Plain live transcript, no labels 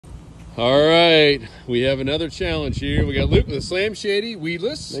All right, we have another challenge here. We got Luke with a Slam Shady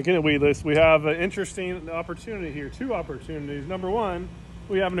weedless. Making it weedless. We have an interesting opportunity here. Two opportunities. Number one,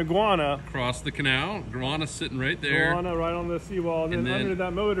 we have an iguana. Across the canal. Iguana sitting right there. Iguana right on the seawall. And then under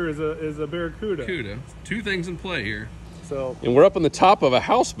that motor is a barracuda. Two things in play here. So, and we're up on the top of a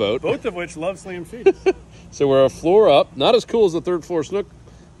houseboat. Both of which love Slam Shady. So we're a floor up. Not as cool as the third floor snook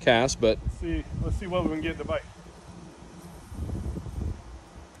cast, but... Let's see what we can get to bite.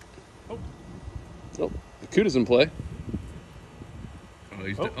 Oh, the cuda's in play.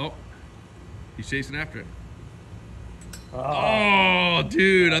 He's chasing after it. Oh,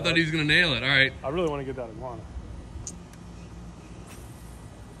 dude, I thought he was going to nail it. All right. I really want to get that iguana.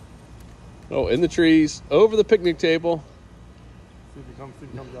 Oh, in the trees, over the picnic table. See if he comes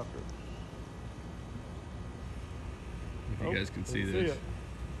after it. If you guys can see this.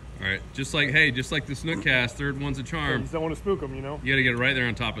 All right, just like the snook cast, third one's a charm. You just don't want to spook him, you know? You got to get it right there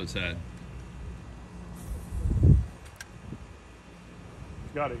on top of its head.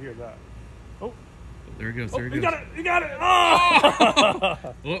 Got to hear that. Oh. There he goes. There he goes. Got it. You got it. Oh!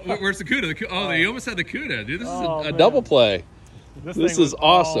 Well, where's the cuda? They almost had the cuda, dude. This is a double play. This is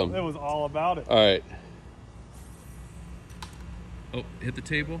awesome. It was all about it. All right. Oh, hit the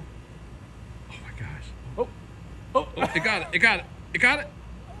table. Oh my gosh. Oh, it got it. It got it. It got it.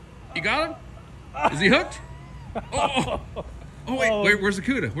 You got him? Is he hooked? Oh wait, where's the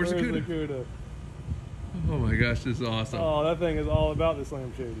cuda? Where's the cuda? Oh my gosh, this is awesome. Oh, that thing is all about the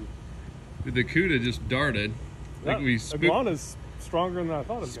Slam Shady. The cuda just darted. I think we iguana's stronger than I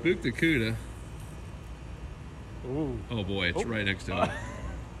thought it was. Spooked the cuda. Ooh. Oh boy, it's right next to him.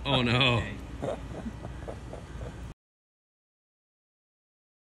 Oh no.